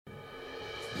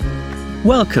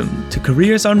Welcome to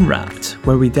Careers Unwrapped,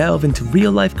 where we delve into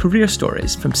real-life career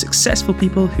stories from successful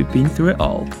people who've been through it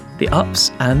all, the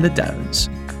ups and the downs.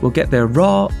 We'll get their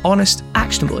raw, honest,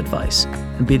 actionable advice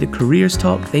and be the careers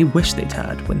talk they wish they'd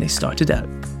had when they started out.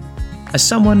 As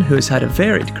someone who has had a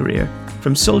varied career,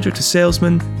 from soldier to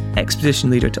salesman,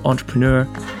 expedition leader to entrepreneur,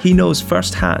 he knows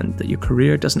firsthand that your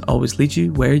career doesn't always lead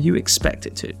you where you expect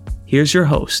it to. Here's your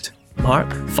host,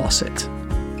 Mark Fawcett.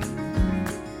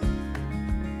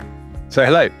 So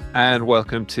hello and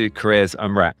welcome to Careers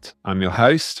Unwrapped. I'm your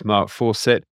host, Mark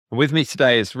Fawcett, and with me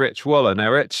today is Rich Waller. Now,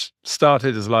 Rich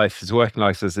started his working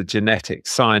life as a genetic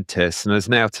scientist and has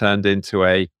now turned into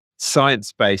a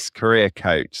science-based career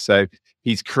coach. So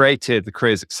he's created the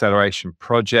Careers Acceleration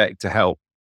Project to help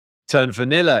turn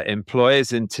vanilla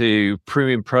employees into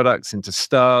premium products, into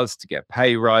stars, to get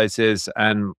pay rises.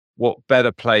 And what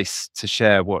better place to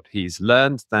share what he's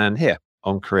learned than here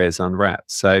on Careers Unwrapped.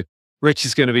 So Rich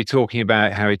is going to be talking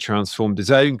about how he transformed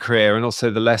his own career and also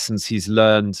the lessons he's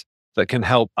learned that can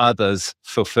help others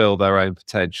fulfill their own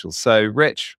potential. So,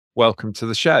 Rich, welcome to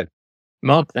the show.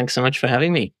 Mark, thanks so much for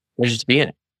having me. Pleasure to be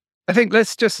here. I think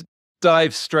let's just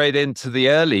dive straight into the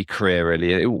early career,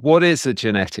 really. What is a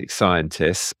genetic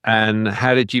scientist and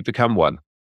how did you become one?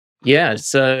 Yeah,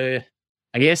 so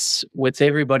I guess with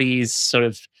everybody's sort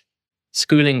of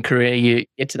schooling career, you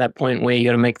get to that point where you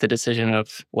got to make the decision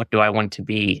of what do I want to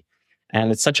be? And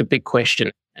it's such a big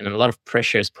question and a lot of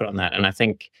pressure is put on that. And I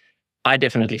think I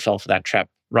definitely fell for that trap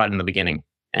right in the beginning.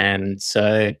 And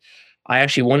so I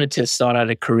actually wanted to start out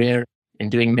a career in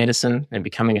doing medicine and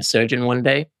becoming a surgeon one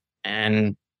day.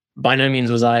 And by no means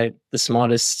was I the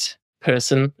smartest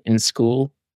person in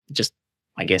school, just,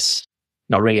 I guess,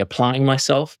 not really applying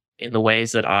myself in the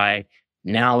ways that I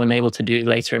now am able to do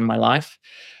later in my life.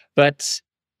 But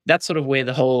that's sort of where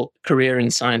the whole career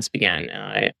in science began.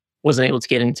 I wasn't able to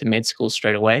get into med school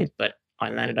straight away, but I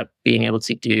landed up being able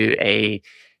to do a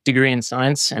degree in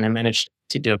science and I managed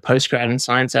to do a postgrad in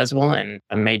science as well. And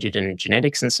I majored in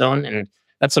genetics and so on. And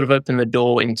that sort of opened the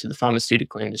door into the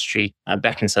pharmaceutical industry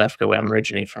back in South Africa, where I'm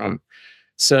originally from.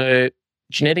 So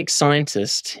genetic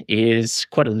scientist is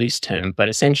quite a loose term, but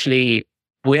essentially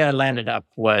where I landed up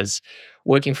was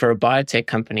working for a biotech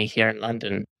company here in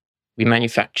London. We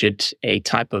manufactured a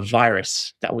type of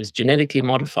virus that was genetically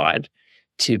modified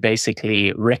to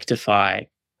basically rectify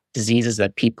diseases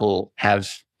that people have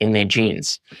in their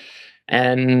genes.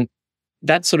 And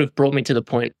that sort of brought me to the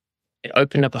point, it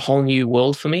opened up a whole new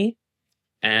world for me.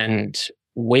 And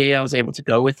where I was able to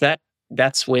go with that,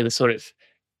 that's where the sort of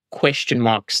question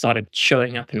mark started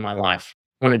showing up in my life.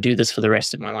 I want to do this for the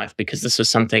rest of my life because this was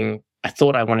something I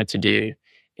thought I wanted to do.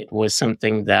 It was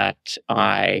something that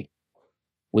I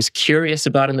was curious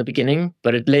about in the beginning,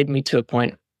 but it led me to a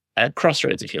point, a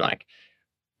crossroads, if you like.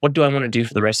 What do I want to do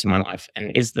for the rest of my life?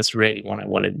 And is this really what I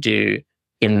want to do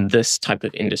in this type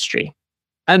of industry?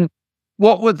 And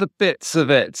what were the bits of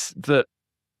it that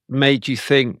made you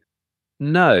think,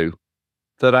 no,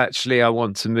 that actually I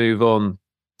want to move on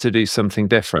to do something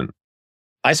different?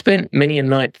 I spent many a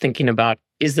night thinking about,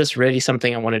 is this really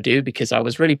something I want to do? Because I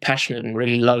was really passionate and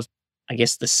really loved, I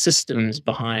guess, the systems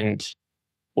behind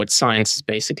what science is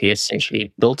basically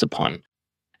essentially built upon.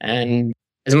 And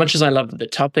as much as I love the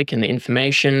topic and the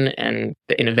information and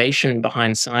the innovation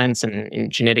behind science and in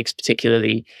genetics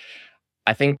particularly,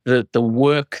 I think that the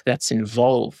work that's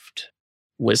involved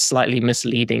was slightly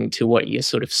misleading to what you're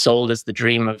sort of sold as the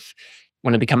dream of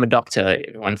want to become a doctor.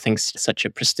 Everyone thinks it's such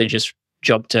a prestigious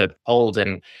job to hold.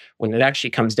 And when it actually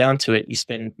comes down to it, you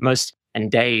spend most and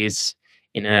days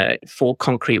in four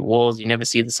concrete walls. You never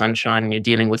see the sunshine and you're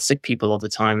dealing with sick people all the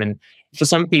time. And for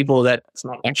some people, that's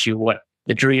not actually what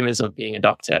the dream is of being a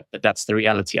doctor, but that's the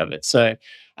reality of it. So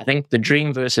I think the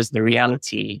dream versus the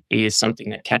reality is something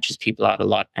that catches people out a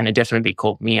lot. And it definitely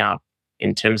caught me out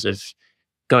in terms of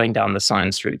going down the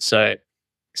science route. So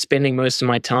spending most of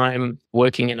my time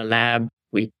working in a lab,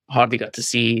 we hardly got to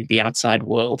see the outside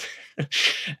world.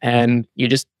 And you're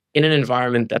just in an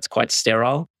environment that's quite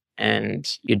sterile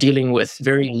and you're dealing with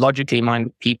very logically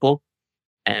minded people.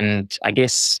 And I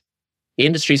guess the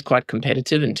industry is quite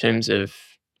competitive in terms of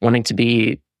wanting to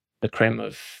be the creme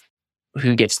of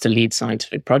who gets to lead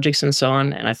scientific projects and so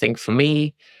on. And I think for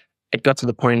me, it got to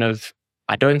the point of,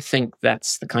 I don't think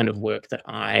that's the kind of work that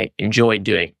I enjoy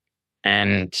doing.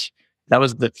 And that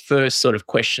was the first sort of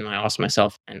question I asked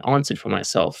myself and answered for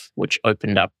myself, which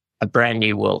opened up a brand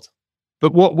new world.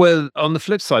 But on the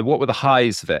flip side, what were the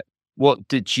highs of it? What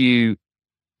did you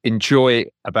enjoy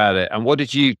about it? And what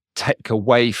did you take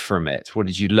away from it? What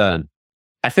did you learn?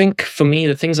 I think for me,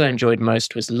 the things I enjoyed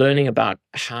most was learning about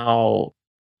how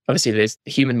obviously there's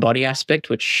the human body aspect,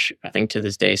 which I think to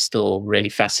this day still really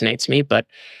fascinates me. But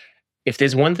if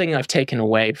there's one thing I've taken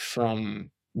away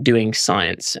from doing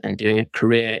science and doing a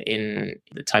career in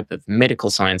the type of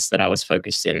medical science that I was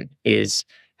focused in, is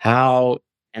how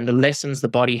and the lessons the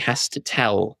body has to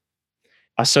tell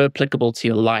are so applicable to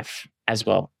your life as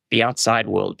well, the outside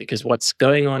world, because what's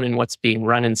going on and what's being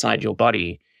run inside your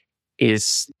body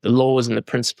is the laws and the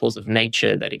principles of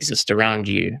nature that exist around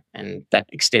you. And that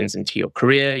extends into your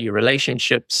career, your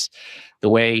relationships, the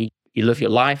way you live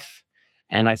your life.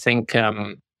 And I think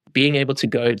being able to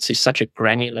go to such a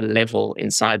granular level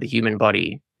inside the human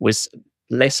body was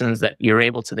lessons that you're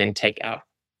able to then take out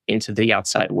into the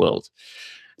outside world.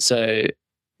 So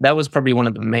that was probably one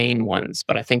of the main ones.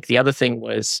 But I think the other thing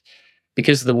was,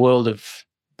 because the world of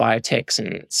biotechs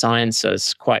and science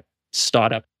is quite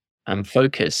startup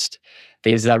focused,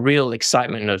 there's a real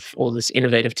excitement of all this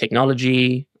innovative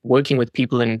technology, working with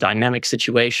people in dynamic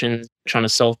situations, trying to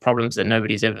solve problems that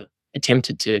nobody's ever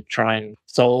attempted to try and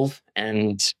solve.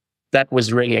 And that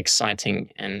was really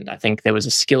exciting. And I think there was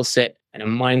a skill set and a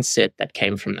mindset that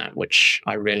came from that, which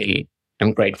I really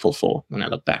am grateful for when I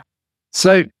look back.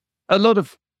 So a lot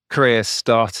of career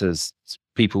starters,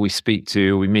 people we speak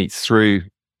to, we meet through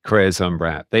Careers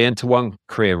Unwrapped, they enter one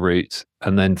career route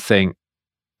and then think,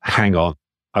 hang on,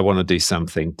 I want to do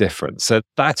something different. So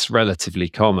that's relatively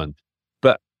common.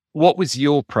 But what was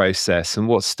your process and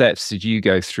what steps did you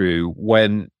go through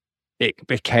when it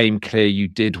became clear you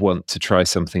did want to try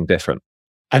something different?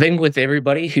 I think with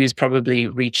everybody who's probably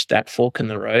reached that fork in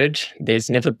the road, there's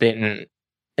never been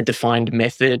a defined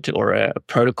method or a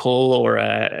protocol or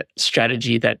a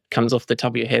strategy that comes off the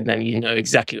top of your head and you know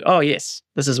exactly, oh yes,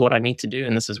 this is what I need to do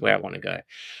and this is where I want to go.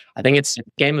 I think it's a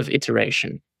game of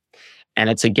iteration. And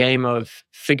it's a game of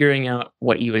figuring out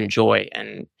what you enjoy,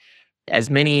 and as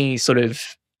many sort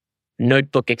of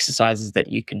notebook exercises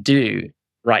that you could do,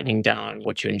 writing down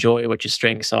what you enjoy, what your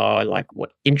strengths are, like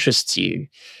what interests you,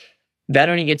 that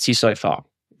only gets you so far.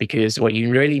 Because what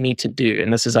you really need to do,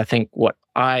 and this is, I think, what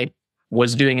I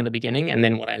was doing in the beginning, and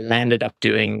then what I landed up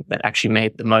doing that actually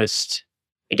made the most,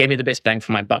 it gave me the best bang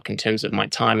for my buck in terms of my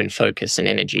time and focus and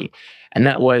energy. And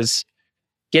that was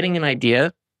getting an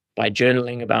idea by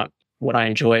journaling about what I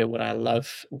enjoy, what I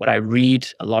love, what I read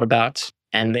a lot about,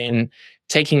 and then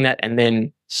taking that and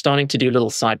then starting to do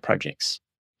little side projects.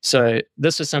 So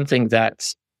this was something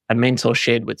that a mentor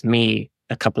shared with me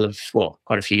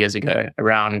quite a few years ago,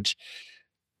 around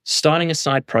starting a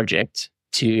side project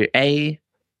to A,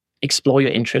 explore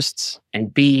your interests,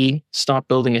 and B, start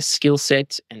building a skill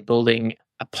set and building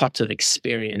a pot of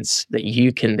experience that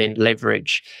you can then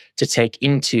leverage to take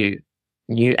into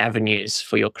new avenues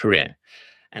for your career.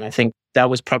 And I think that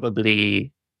was probably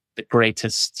the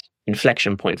greatest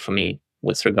inflection point for me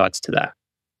with regards to that.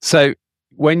 So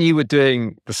when you were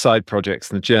doing the side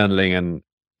projects and the journaling and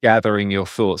gathering your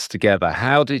thoughts together,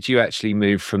 how did you actually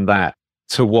move from that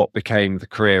to what became the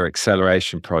Career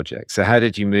Acceleration Project? So how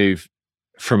did you move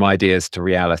from ideas to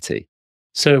reality?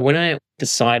 So when I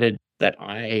decided that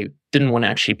I didn't want to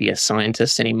actually be a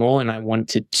scientist anymore and I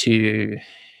wanted to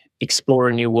explore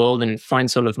a new world and find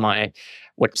sort of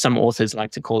what some authors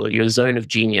like to call your zone of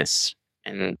genius.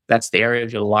 And that's the area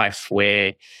of your life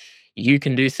where you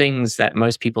can do things that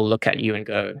most people look at you and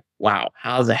go, wow,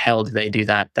 how the hell do they do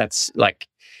that? That's like,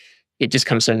 it just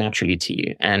comes so naturally to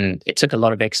you. And it took a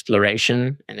lot of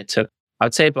exploration, and it took, I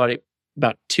would say about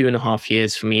 2.5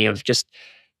 years for me of just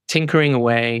tinkering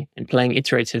away and playing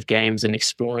iterative games and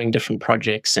exploring different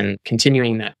projects and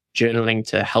continuing that journaling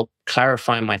to help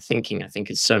clarify my thinking, I think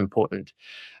is so important.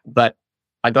 But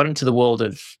I got into the world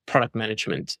of product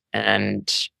management,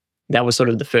 and that was sort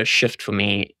of the first shift for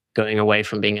me, going away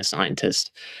from being a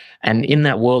scientist. And in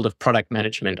that world of product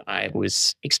management, I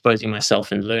was exposing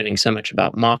myself and learning so much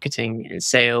about marketing and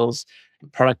sales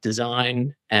and product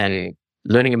design, and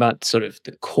learning about sort of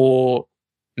the core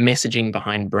messaging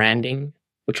behind branding,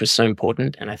 which was so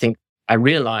important. And I think I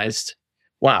realized,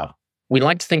 wow, we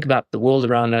like to think about the world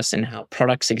around us and how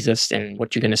products exist and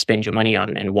what you're going to spend your money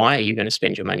on and why you're going to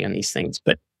spend your money on these things.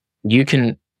 But you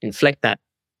can inflect that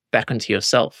back onto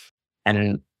yourself.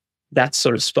 And that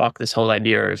sort of sparked this whole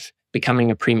idea of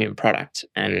becoming a premium product.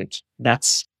 And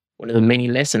that's one of the many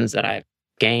lessons that I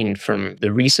gained from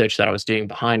the research that I was doing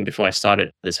behind before I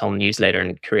started this whole newsletter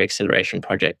and career acceleration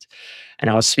project. And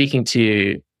I was speaking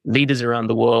to leaders around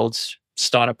the world,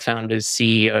 startup founders,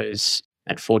 CEOs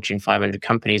at Fortune 500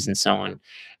 companies and so on.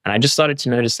 And I just started to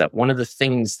notice that one of the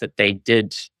things that they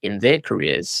did in their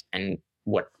careers and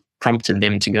what prompted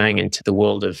them to going into the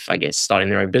world of, I guess, starting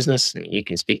their own business, and you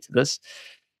can speak to this,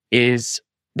 is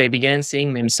they began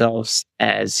seeing themselves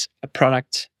as a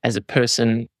product, as a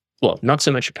person, well, not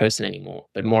so much a person anymore,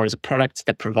 but more as a product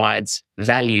that provides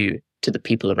value to the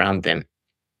people around them,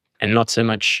 and not so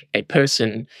much a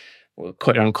person, or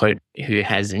quote unquote, who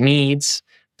has needs,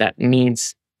 that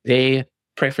needs their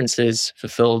preferences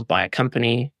fulfilled by a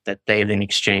company that they then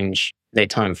exchange their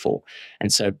time for.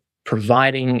 And so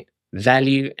providing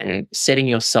value and setting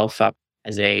yourself up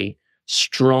as a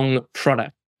strong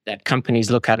product that companies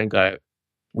look at and go,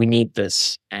 we need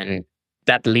this. And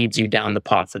that leads you down the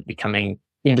path of becoming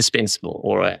indispensable,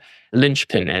 or a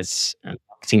linchpin, as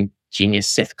marketing genius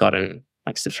Seth Godin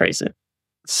likes to phrase it.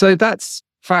 So that's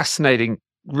fascinating,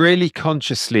 really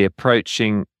consciously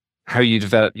approaching how you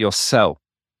develop yourself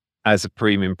as a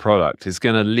premium product is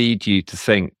going to lead you to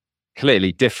think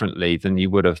clearly differently than you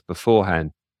would have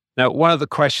beforehand. Now, one of the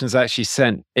questions actually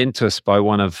sent into us by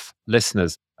one of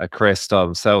listeners at Career Style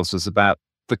themselves was about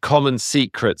the common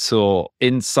secrets or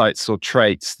insights or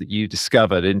traits that you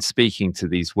discovered in speaking to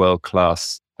these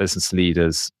world-class business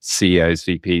leaders, CEOs,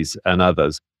 VPs, and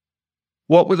others.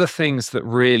 What were the things that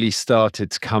really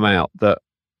started to come out that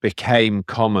became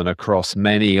common across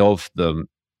many of them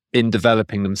in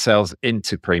developing themselves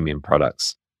into premium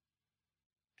products?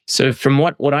 So from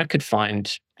what I could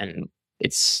find, and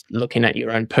it's looking at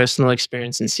your own personal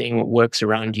experience and seeing what works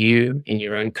around you in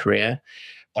your own career,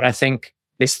 but I think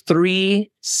there's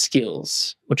 3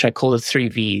 skills, which I call the 3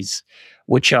 Vs,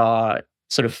 which are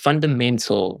sort of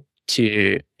fundamental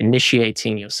to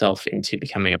initiating yourself into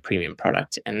becoming a premium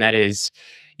product. And that is,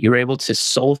 you're able to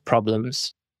solve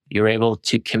problems, you're able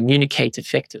to communicate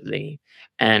effectively,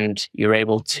 and you're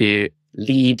able to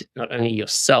lead not only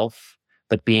yourself,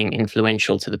 but being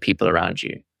influential to the people around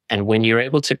you. And when you're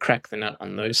able to crack the nut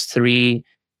on those 3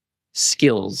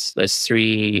 skills, those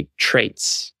 3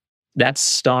 traits, that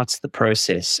starts the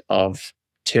process of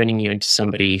turning you into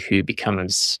somebody who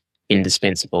becomes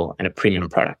indispensable and a premium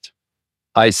product.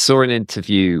 I saw an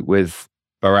interview with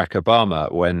Barack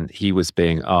Obama when he was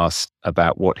being asked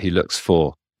about what he looks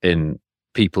for in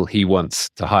people he wants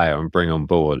to hire and bring on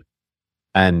board.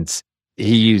 And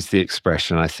he used the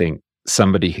expression, I think,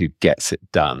 somebody who gets it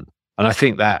done. And I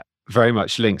think that very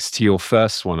much links to your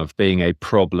first one of being a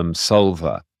problem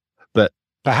solver. But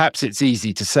perhaps it's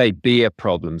easy to say, be a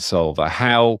problem solver.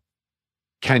 How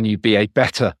can you be a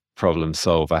better problem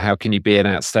solver? How can you be an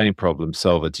outstanding problem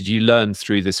solver? Did you learn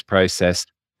through this process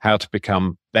how to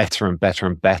become better and better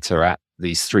and better at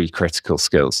these 3 critical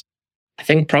skills? I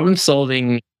think problem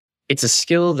solving, it's a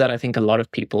skill that I think a lot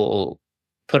of people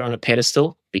put on a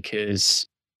pedestal because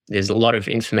there's a lot of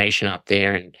information out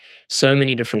there and so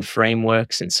many different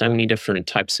frameworks and so many different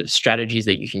types of strategies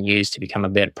that you can use to become a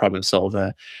better problem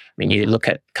solver. I mean, you look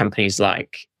at companies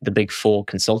like the big 4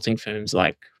 consulting firms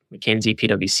like McKinsey,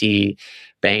 PwC,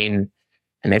 Bain,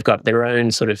 and they've got their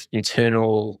own sort of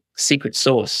internal secret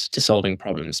sauce to solving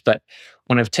problems. But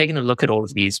when I've taken a look at all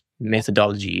of these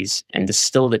methodologies and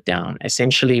distilled it down,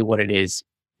 essentially what it is,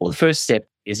 well, the first step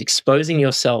is exposing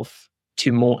yourself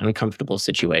to more uncomfortable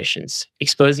situations,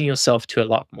 exposing yourself to a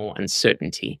lot more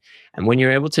uncertainty. And when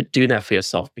you're able to do that for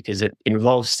yourself, because it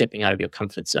involves stepping out of your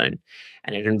comfort zone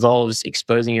and it involves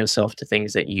exposing yourself to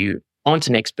things that you aren't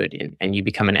an expert in and you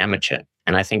become an amateur.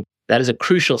 And I think that is a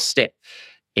crucial step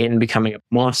in becoming a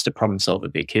master problem solver,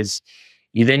 because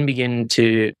you then begin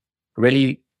to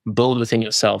really build within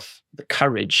yourself the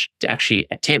courage to actually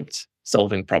attempt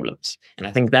solving problems. And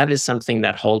I think that is something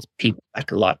that holds people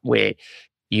back a lot, where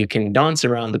you can dance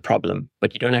around the problem,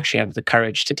 but you don't actually have the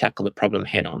courage to tackle the problem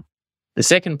head on. The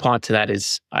second part to that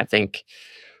is, I think,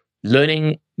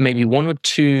 learning maybe 1 or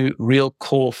 2 real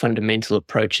core fundamental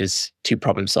approaches to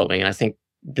problem solving. And I think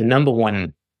the number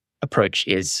 1 approach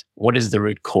is, what is the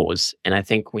root cause? And I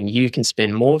think when you can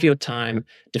spend more of your time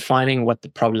defining what the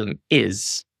problem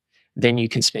is, then you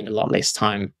can spend a lot less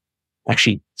time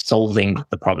actually solving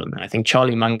the problem. And I think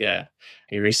Charlie Munger,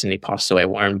 who recently passed away,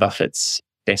 Warren Buffett's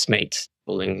best mate,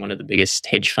 building one of the biggest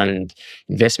hedge fund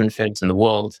investment firms in the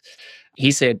world,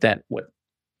 he said that what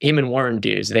him and Warren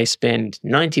do is they spend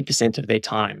 90% of their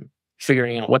time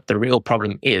figuring out what the real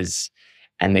problem is,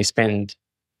 and they spend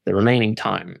the remaining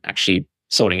time actually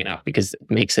sorting it out, because it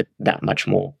makes it that much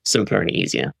more simpler and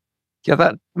easier. Yeah,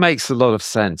 that makes a lot of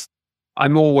sense.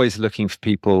 I'm always looking for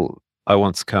people. I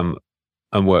want to come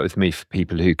and work with me for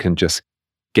people who can just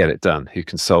get it done, who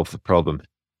can solve the problem.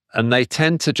 And they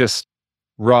tend to just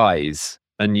rise,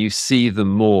 and you see them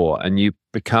more and you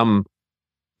become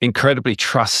incredibly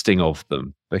trusting of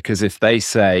them, because if they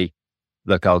say,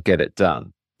 look, I'll get it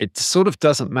done, it sort of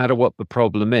doesn't matter what the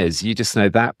problem is. You just know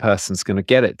that person's going to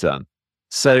get it done.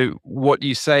 So what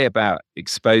you say about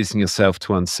exposing yourself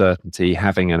to uncertainty,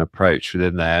 having an approach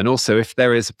within there, and also if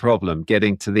there is a problem,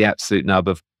 getting to the absolute nub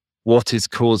of what is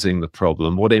causing the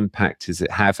problem, what impact is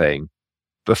it having,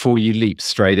 before you leap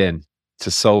straight in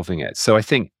to solving it. So I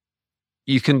think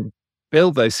you can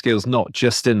build those skills not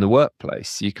just in the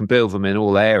workplace. You can build them in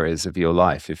all areas of your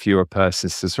life. If you're a person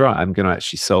who says, right, I'm going to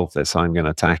actually solve this, I'm going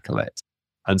to tackle it.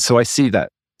 And so I see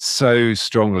that so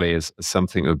strongly as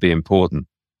something that would be important.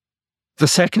 The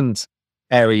second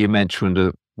area you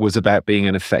mentioned was about being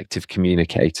an effective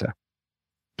communicator.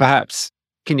 Perhaps,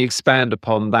 can you expand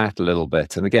upon that a little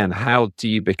bit? And again, how do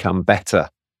you become better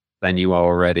than you are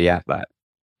already at that?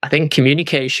 I think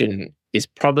communication is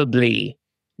probably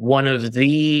one of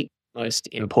the most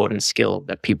important skill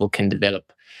that people can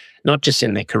develop, not just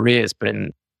in their careers, but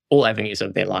in all avenues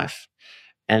of their life.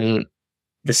 And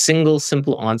the single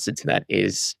simple answer to that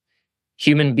is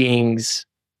human beings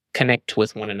connect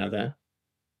with one another.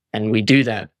 And we do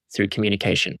that through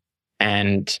communication.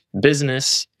 And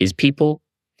business is people,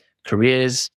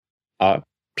 careers are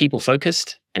people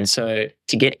focused. And so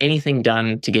to get anything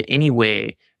done, to get anywhere,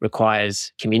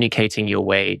 requires communicating your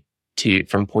way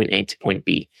from point A to point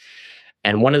B.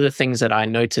 And one of the things that I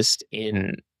noticed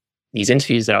in these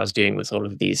interviews that I was doing with all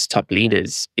of these top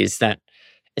leaders is that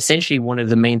essentially one of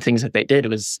the main things that they did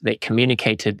was they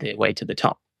communicated their way to the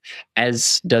top,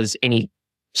 as does any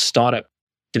startup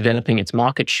developing its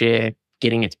market share,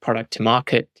 getting its product to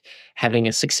market, having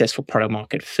a successful product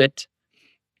market fit.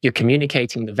 You're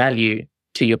communicating the value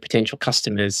to your potential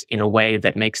customers in a way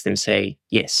that makes them say,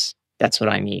 yes, that's what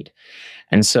I need.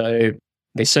 And so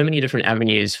there's so many different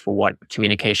avenues for what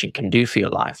communication can do for your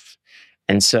life.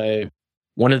 And so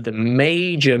one of the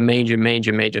major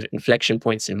inflection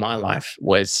points in my life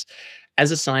was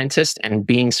as a scientist and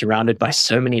being surrounded by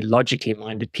so many logically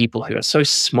minded people who are so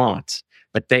smart,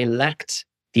 but they lacked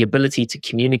the ability to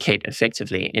communicate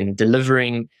effectively in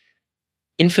delivering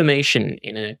information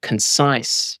in a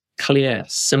concise, clear,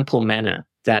 simple manner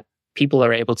that people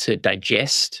are able to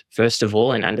digest, first of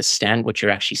all, and understand what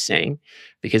you're actually saying.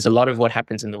 Because a lot of what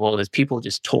happens in the world is people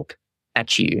just talk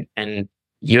at you and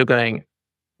you're going,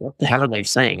 what the hell are they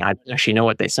saying? I don't actually know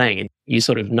what they're saying. And you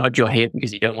sort of nod your head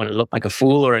because you don't want to look like a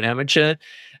fool or an amateur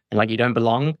and like you don't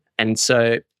belong. And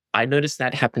so I noticed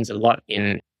that happens a lot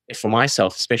for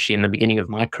myself, especially in the beginning of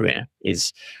my career,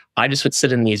 is I just would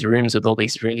sit in these rooms with all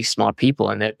these really smart people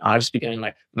and that I'd just be going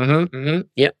like,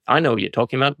 yeah, I know what you're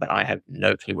talking about, but I have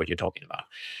no clue what you're talking about.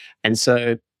 And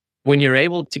so when you're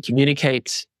able to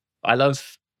communicate, I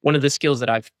love one of the skills that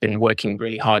I've been working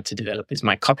really hard to develop is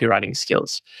my copywriting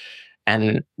skills.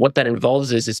 And what that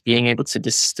involves is being able to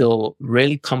distill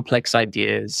really complex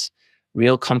ideas,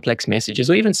 real complex messages,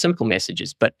 or even simple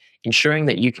messages, but ensuring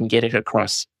that you can get it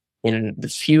across in the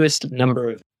fewest number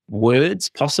of words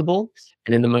possible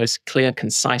and in the most clear,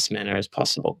 concise manner as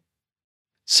possible.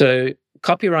 So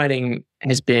copywriting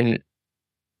has been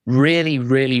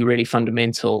really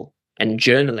fundamental, and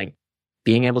journaling,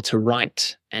 being able to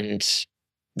write. And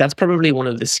that's probably one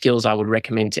of the skills I would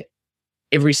recommend to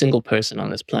every single person on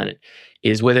this planet,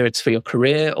 is whether it's for your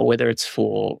career or whether it's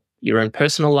for your own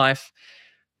personal life.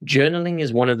 Journaling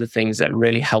is one of the things that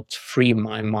really helped free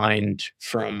my mind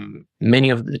from many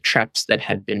of the traps that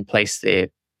had been placed there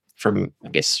from, I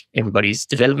guess, everybody's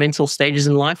developmental stages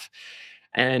in life.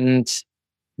 And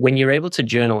when you're able to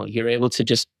journal, you're able to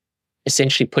just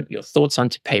essentially put your thoughts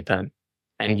onto paper,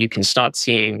 and you can start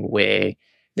seeing where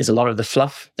there's a lot of the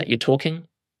fluff that you're talking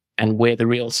and where the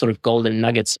real sort of golden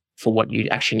nuggets for what you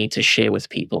actually need to share with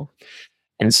people.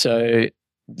 And so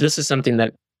this is something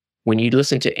that when you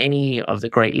listen to any of the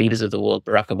great leaders of the world,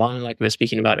 Barack Obama, like we were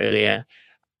speaking about earlier,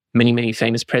 many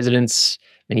famous presidents,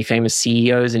 many famous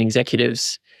CEOs and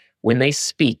executives, when they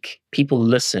speak, people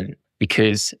listen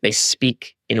because they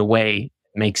speak in a way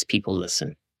that makes people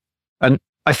listen. And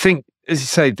I think, as you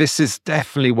say, this is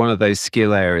definitely one of those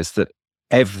skill areas that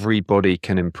everybody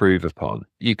can improve upon.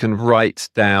 You can write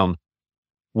down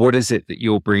what is it that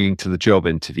you're bringing to the job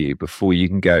interview before you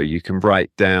can go. You can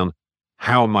write down,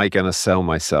 how am I going to sell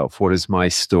myself? What is my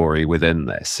story within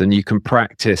this? And you can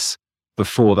practice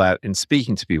before that in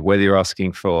speaking to people, whether you're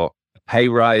asking for a pay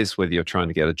rise, whether you're trying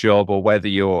to get a job, or whether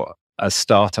you're a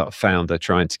startup founder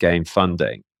trying to gain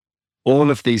funding. All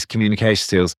of these communication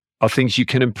skills are things you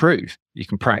can improve. You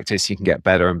can practice, you can get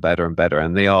better and better and better.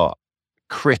 And they are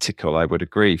critical, I would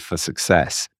agree, for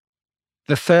success.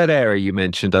 The third area you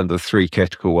mentioned under the three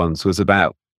critical ones was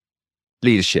about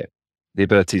leadership, the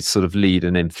ability to sort of lead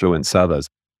and influence others.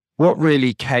 What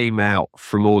really came out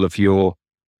from all of your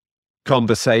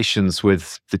conversations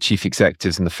with the chief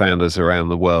executives and the founders around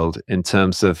the world in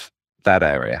terms of that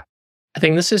area? I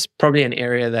think this is probably an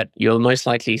area that you'll most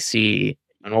likely see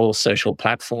on all social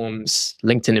platforms,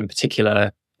 LinkedIn in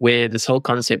particular, where this whole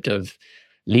concept of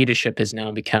leadership has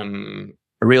now become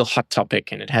a real hot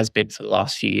topic, and it has been for the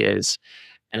last few years.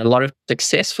 And a lot of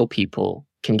successful people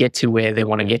can get to where they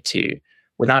want to get to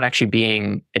without actually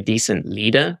being a decent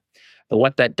leader. But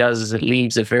what that does is it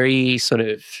leaves a very sort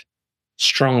of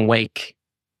strong wake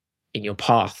in your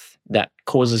path that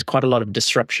causes quite a lot of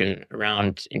disruption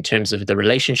around in terms of the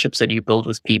relationships that you build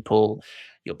with people,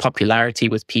 your popularity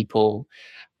with people.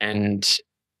 And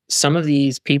some of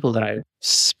these people that I've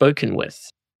spoken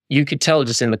with, you could tell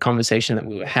just in the conversation that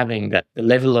we were having that the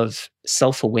level of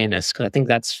self-awareness, because I think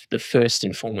that's the first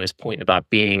and foremost point about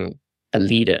being a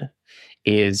leader,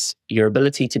 is your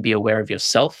ability to be aware of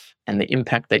yourself and the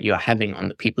impact that you're having on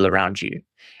the people around you,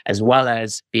 as well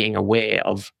as being aware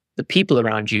of the people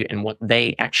around you and what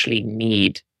they actually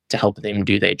need to help them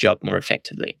do their job more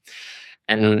effectively.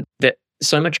 And that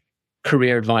so much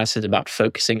career advice is about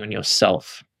focusing on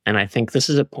yourself. And I think this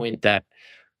is a point that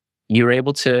you're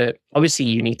able to, obviously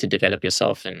you need to develop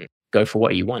yourself and go for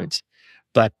what you want,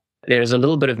 but there's a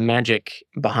little bit of magic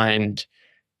behind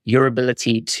your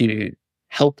ability to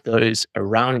help those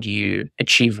around you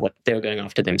achieve what they're going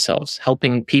after themselves,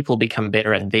 helping people become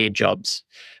better at their jobs.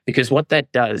 Because what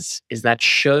that does is that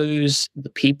shows the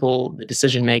people, the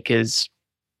decision makers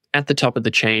at the top of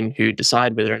the chain who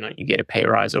decide whether or not you get a pay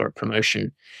rise or a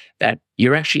promotion, that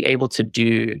you're actually able to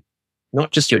do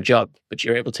not just your job, but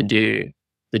you're able to do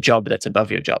the job that's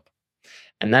above your job.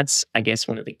 And that's, I guess,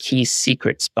 one of the key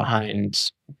secrets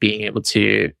behind being able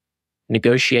to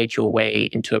negotiate your way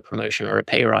into a promotion or a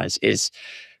pay rise is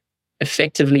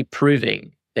effectively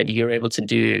proving that you're able to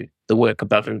do the work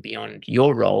above and beyond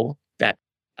your role that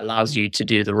allows you to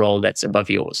do the role that's above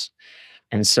yours.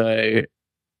 And so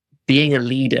being a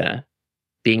leader,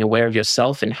 being aware of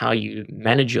yourself and how you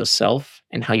manage yourself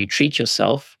and how you treat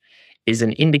yourself is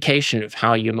an indication of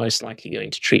how you're most likely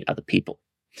going to treat other people.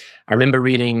 I remember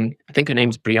reading, I think her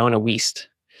name's Brianna Wiest.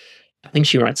 I think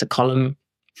she writes a column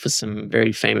for some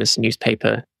very famous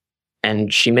newspaper.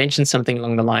 And she mentioned something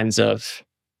along the lines of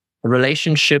a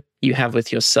relationship you have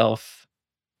with yourself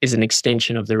is an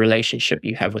extension of the relationship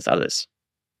you have with others.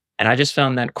 And I just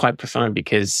found that quite profound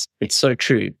because it's so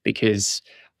true, because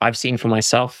I've seen for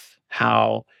myself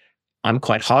how I'm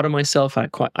quite hard on myself.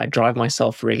 I drive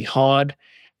myself really hard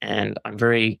and I'm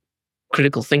very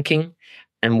critical thinking.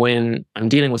 And when I'm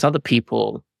dealing with other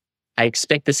people, I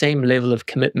expect the same level of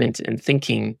commitment and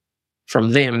thinking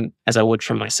from them as I would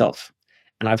from myself.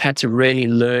 And I've had to really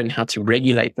learn how to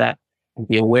regulate that and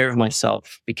be aware of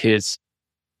myself, because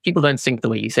people don't think the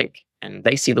way you think and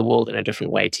they see the world in a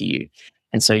different way to you.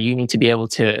 And so you need to be able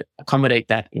to accommodate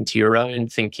that into your own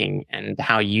thinking and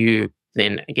how you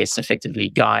then, I guess, effectively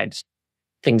guide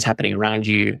things happening around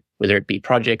you, whether it be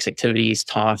projects, activities,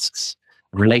 tasks,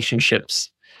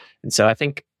 relationships. And so I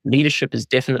think leadership is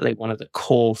definitely one of the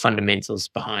core fundamentals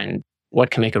behind what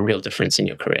can make a real difference in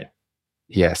your career.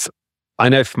 Yes. I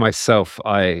know for myself,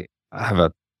 I have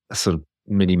a sort of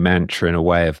mini mantra in a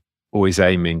way of always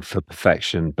aiming for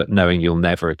perfection, but knowing you'll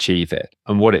never achieve it.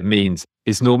 And what it means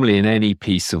is normally in any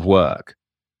piece of work,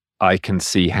 I can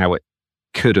see how it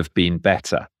could have been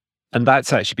better. And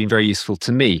that's actually been very useful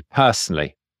to me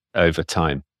personally over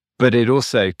time. But it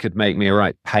also could make me a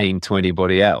right pain to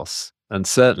anybody else. And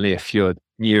certainly if you're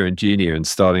new and junior and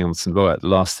starting on some work, the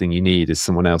last thing you need is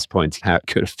someone else pointing out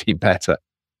it could have been better.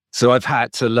 So I've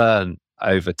had to learn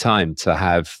over time to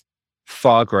have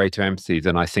far greater empathy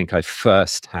than I think I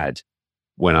first had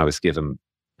when I was given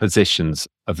positions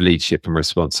of leadership and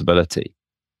responsibility.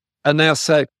 And now,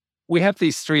 so we have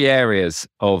these three areas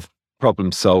of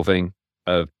problem solving,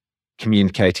 of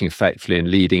communicating effectively and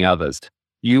leading others.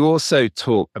 You also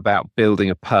talk about building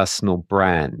a personal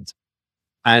brand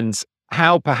and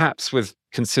how, perhaps with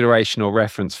consideration or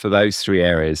reference for those three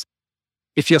areas,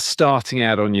 if you're starting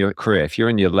out on your career, if you're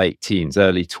in your late teens,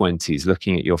 early 20s,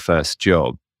 looking at your first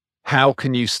job, how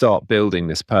can you start building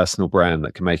this personal brand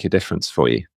that can make a difference for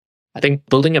you? I think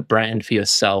building a brand for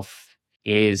yourself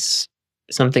is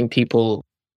something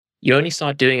you only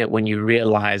start doing it when you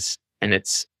realize, and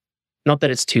it's not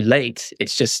that it's too late,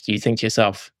 it's just you think to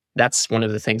yourself, that's one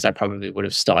of the things I probably would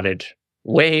have started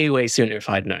way, way sooner if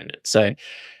I'd known it. So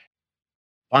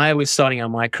I was starting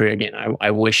out my career again,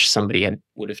 I wish somebody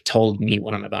would have told me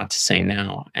what I'm about to say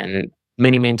now. And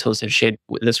many mentors have shared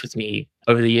this with me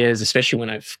over the years, especially when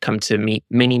I've come to meet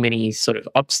many, many sort of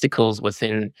obstacles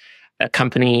within a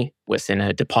company, within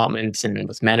a department, and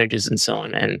with managers and so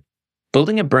on. And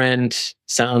building a brand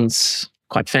sounds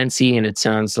quite fancy and it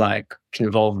sounds like can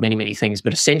involve many, many things,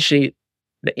 but essentially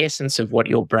the essence of what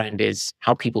your brand is,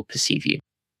 how people perceive you.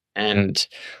 And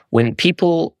when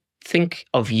people think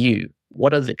of you,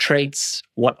 what are the traits,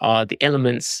 what are the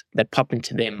elements that pop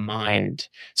into their mind.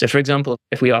 So for example,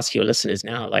 if we ask your listeners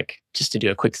now, like just to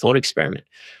do a quick thought experiment,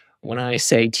 when I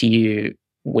say to you,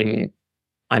 when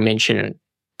I mention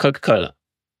Coca-Cola,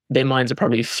 their minds are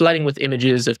probably flooding with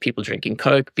images of people drinking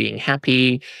Coke, being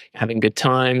happy, having good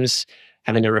times,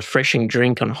 having a refreshing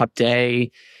drink on a hot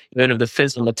day, burn of the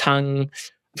fizz on the tongue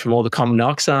from all the carbon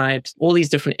dioxide, all these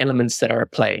different elements that are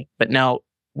at play. But now,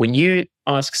 when you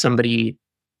ask somebody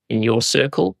in your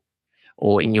circle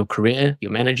or in your career,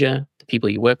 your manager, the people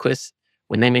you work with,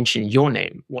 when they mention your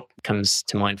name, what comes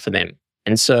to mind for them?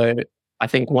 And so I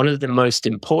think one of the most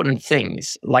important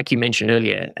things, like you mentioned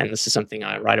earlier, and this is something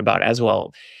I write about as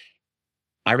well,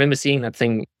 I remember seeing that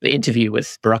thing, the interview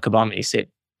with Barack Obama. He said,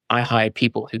 I hire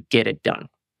people who get it done.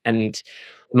 And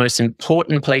the most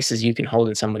important places you can hold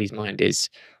in somebody's mind is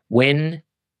when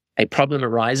a problem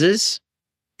arises,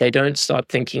 they don't start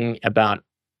thinking about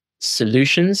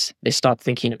solutions. They start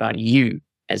thinking about you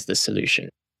as the solution.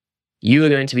 You are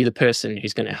going to be the person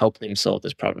who's going to help them solve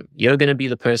this problem. You're going to be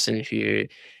the person who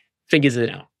figures it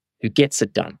out, who gets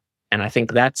it done. And I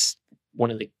think that's one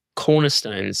of the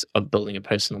cornerstones of building a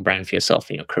personal brand for yourself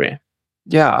in your career.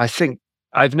 Yeah, I think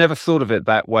I've never thought of it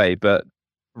that way, but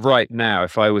right now,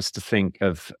 if I was to think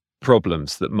of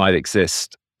problems that might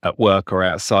exist at work or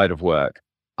outside of work,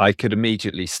 I could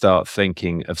immediately start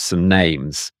thinking of some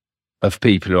names of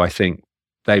people who I think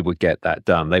they would get that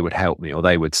done, they would help me, or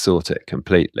they would sort it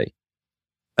completely.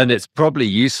 And it's probably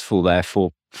useful,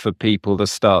 therefore, for people to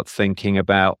start thinking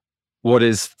about what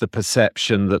is the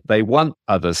perception that they want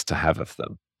others to have of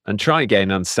them, and try and gain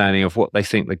an understanding of what they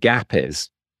think the gap is,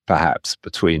 perhaps,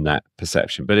 between that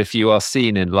perception. But if you are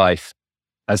seen in life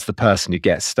as the person who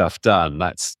gets stuff done,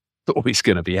 that's always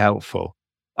going to be helpful.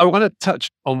 I want to touch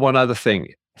on one other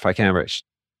thing, if I can, Rich.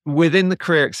 Within the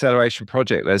Career Acceleration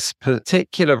Project, there's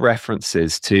particular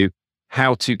references to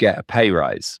how to get a pay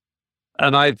rise.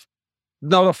 And I've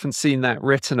not often seen that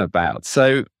written about.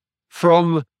 So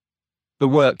from the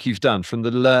work you've done, from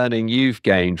the learning you've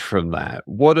gained from that,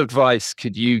 what advice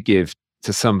could you give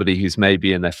to somebody who's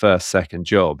maybe in their first, second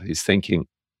job, who's thinking,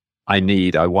 I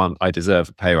deserve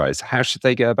a pay rise? How should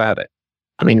they go about it?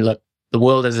 I mean, look, the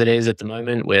world as it is at the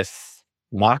moment with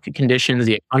market conditions,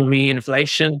 the economy,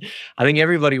 inflation, I think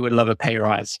everybody would love a pay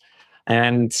rise.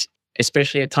 And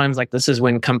especially at times like this is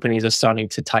when companies are starting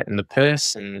to tighten the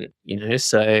purse. And,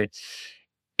 so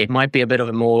it might be a bit of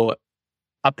a more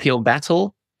uphill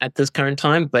battle at this current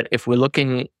time. But if we're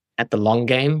looking at the long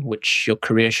game, which your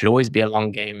career should always be a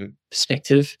long game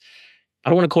perspective, I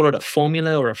don't want to call it a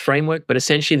formula or a framework, but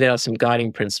essentially there are some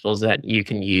guiding principles that you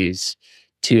can use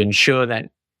to ensure that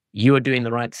you are doing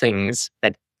the right things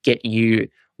that get you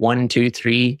 1, 2,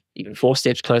 3, even 4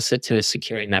 steps closer to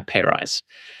securing that pay rise.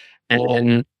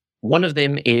 And one of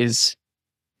them is,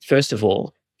 first of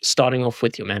all, starting off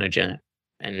with your manager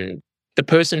and the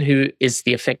person who is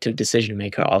the effective decision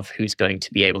maker of who's going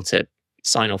to be able to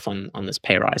sign off on this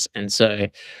pay rise. And so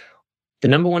the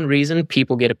number one reason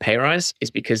people get a pay rise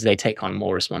is because they take on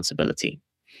more responsibility.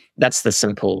 That's the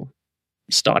simple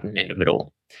start and end of it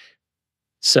all.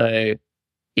 So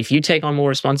if you take on more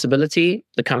responsibility,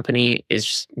 the company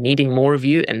is needing more of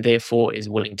you and therefore is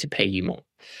willing to pay you more.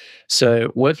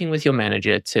 So working with your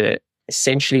manager to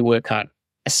essentially work out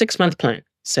a 6-month plan.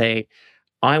 Say,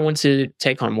 I want to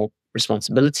take on more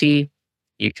responsibility.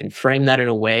 You can frame that in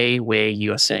a way where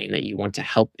you are saying that you want to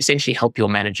essentially help your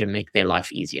manager make their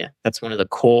life easier. That's one of the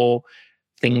core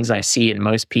things I see in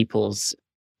most people's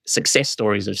success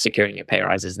stories of securing a pay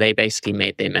rise is they basically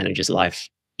made their manager's life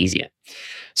easier.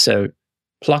 So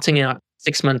plotting out a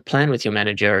 6-month plan with your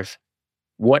manager of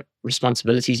what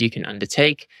responsibilities you can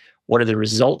undertake, what are the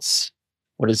results,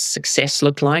 what does success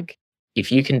look like?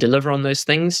 If you can deliver on those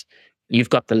things, you've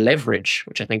got the leverage,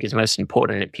 which I think is most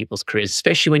important in people's careers,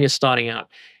 especially when you're starting out.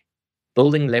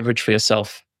 Building leverage for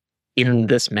yourself in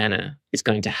this manner is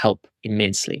going to help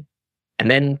immensely. And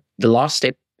then the last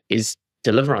step is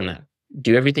deliver on that.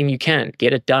 Do everything you can,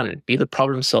 get it done, be the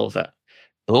problem solver,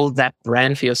 build that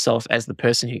brand for yourself as the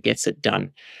person who gets it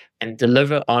done, and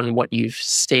deliver on what you've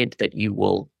said that you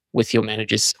will with your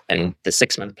managers and the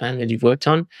 6-month plan that you've worked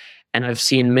on. And I've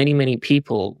seen many, many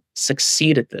people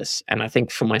succeed at this. And I think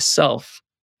for myself,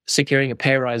 securing a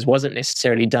pay rise wasn't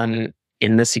necessarily done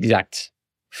in this exact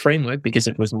framework because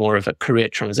it was more of a career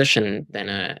transition than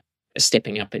a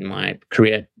stepping up in my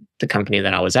career, the company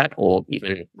that I was at, or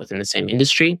even within the same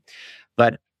industry.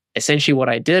 But essentially what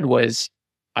I did was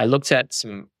I looked at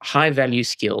some high value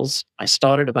skills. I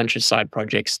started a bunch of side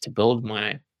projects to build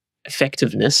my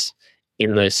effectiveness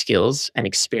in those skills and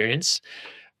experience.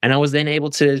 And I was then able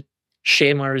to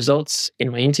share my results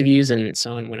in my interviews and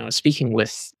so on when I was speaking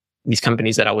with these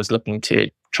companies that I was looking to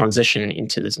transition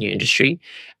into this new industry.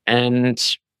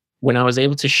 And when I was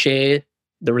able to share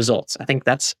the results, I think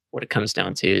that's what it comes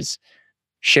down to, is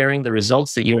sharing the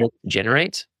results that you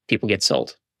generate, people get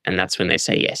sold. And that's when they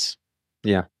say yes.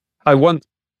 Yeah. I once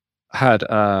had,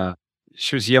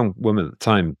 she was a young woman at the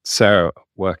time, Sarah,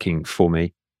 working for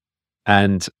me.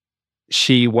 And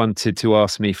she wanted to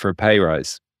ask me for a pay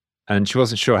rise. And she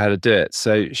wasn't sure how to do it.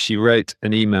 So she wrote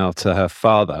an email to her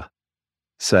father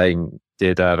saying,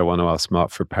 "Dear Dad, I want to ask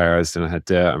Mark for a pay rise. I don't know how to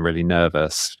do it. I'm really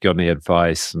nervous. Got any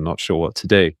advice? I'm not sure what to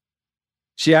do."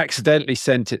 She accidentally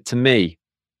sent it to me.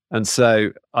 And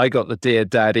so I got the Dear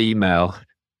Dad email.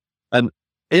 And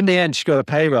in the end, she got a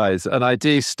pay rise. And I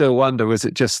do still wonder, was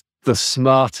it just the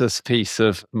smartest piece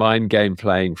of mind game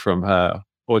playing from her,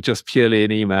 or just purely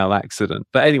an email accident?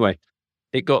 But anyway,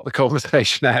 it got the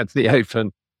conversation out of the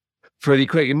open pretty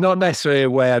quick. Not necessarily a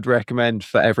way I'd recommend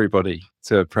for everybody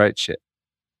to approach it.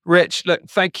 Rich, look,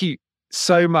 thank you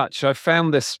so much. I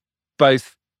found this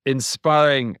both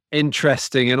inspiring,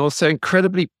 interesting, and also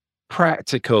incredibly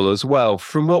practical as well.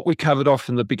 From what we covered off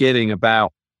in the beginning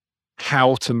about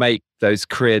how to make those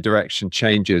career direction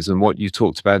changes, and what you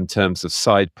talked about in terms of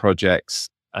side projects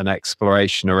and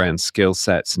exploration around skill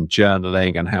sets and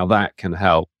journaling and how that can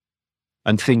help,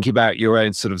 and thinking about your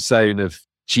own sort of zone of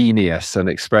genius, an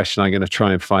expression I'm going to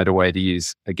try and find a way to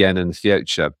use again in the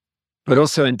future, but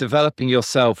also in developing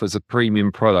yourself as a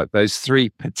premium product. Those three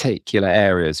particular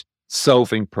areas: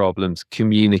 solving problems,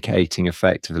 communicating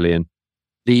effectively, and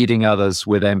leading others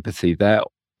with empathy. They're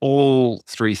all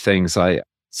three things I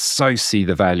so see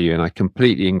the value in, I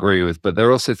completely agree with, but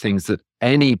they're also things that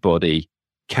anybody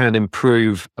can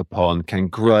improve upon, can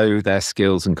grow their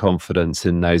skills and confidence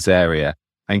in those areas,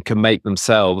 and can make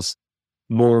themselves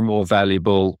more and more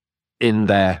valuable in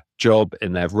their job,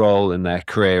 in their role, in their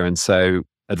career. And so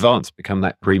advance, become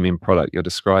that premium product you're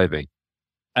describing.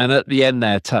 And at the end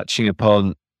there, touching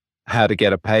upon how to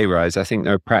get a pay rise, I think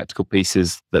there are practical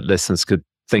pieces that listeners could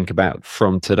think about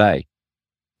from today.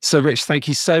 So Rich, thank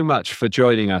you so much for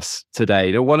joining us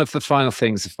today. Now, one of the final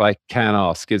things, if I can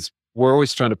ask, is we're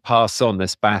always trying to pass on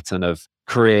this baton of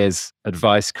careers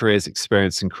advice, careers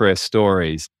experience, and career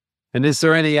stories. And is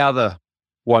there any other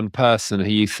one person who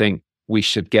you think we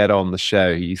should get on the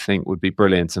show, who you think would be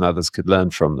brilliant and others could learn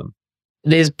from them?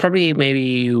 There's probably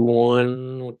maybe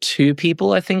one or two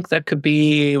people I think that could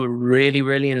be really,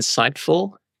 really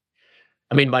insightful.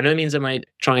 I mean, by no means am I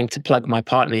trying to plug my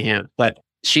partner here, but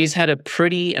she's had a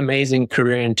pretty amazing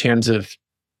career in terms of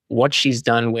what she's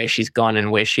done, where she's gone,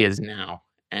 and where she is now.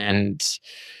 And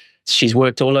she's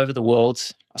worked all over the world,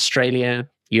 Australia,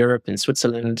 Europe, and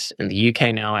Switzerland, and the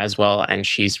UK now as well. And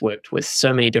she's worked with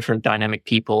so many different dynamic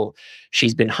people.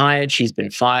 She's been hired, she's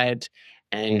been fired,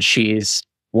 and she's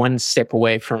one step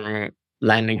away from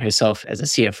landing herself as a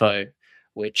CFO,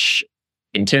 which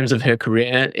in terms of her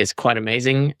career is quite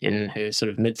amazing, in her sort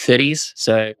of mid-30s.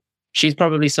 So she's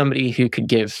probably somebody who could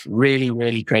give really,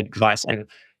 really great advice. And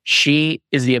she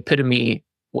is the epitome.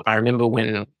 I remember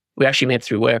when we actually met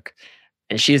through work,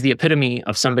 and she is the epitome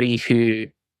of somebody who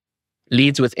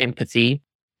leads with empathy.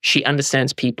 She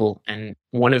understands people. And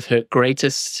one of her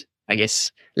greatest, I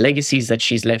guess, legacies that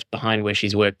she's left behind where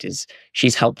she's worked is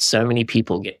she's helped so many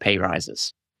people get pay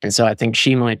rises. And so I think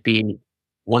she might be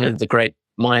one of the great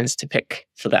minds to pick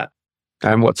for that.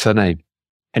 And what's her name?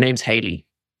 Her name's Hayley.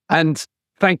 And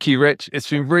thank you, Rich. It's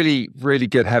been really, really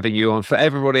good having you on. For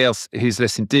everybody else who's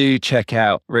listening, do check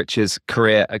out Rich's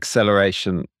Career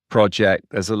Acceleration Project.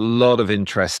 There's a lot of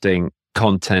interesting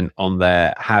content on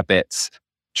there, habits,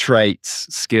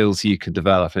 traits, skills you can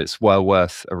develop. It's well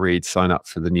worth a read. Sign up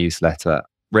for the newsletter.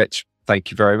 Rich, thank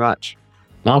you very much.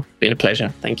 Mark, been a pleasure.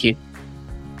 Thank you.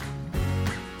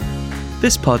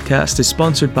 This podcast is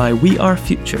sponsored by We Are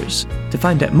Futures. To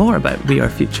find out more about We Are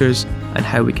Futures and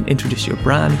how we can introduce your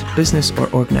brand, business, or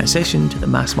organization to the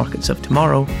mass markets of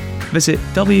tomorrow, visit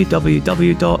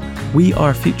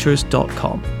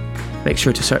www.wearefutures.com. Make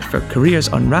sure to search for Careers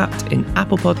Unwrapped in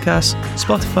Apple Podcasts,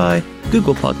 Spotify,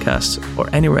 Google Podcasts, or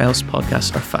anywhere else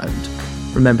podcasts are found.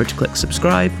 Remember to click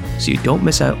subscribe so you don't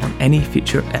miss out on any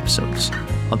future episodes.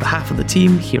 On behalf of the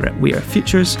team here at We Are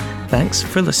Futures, thanks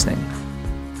for listening.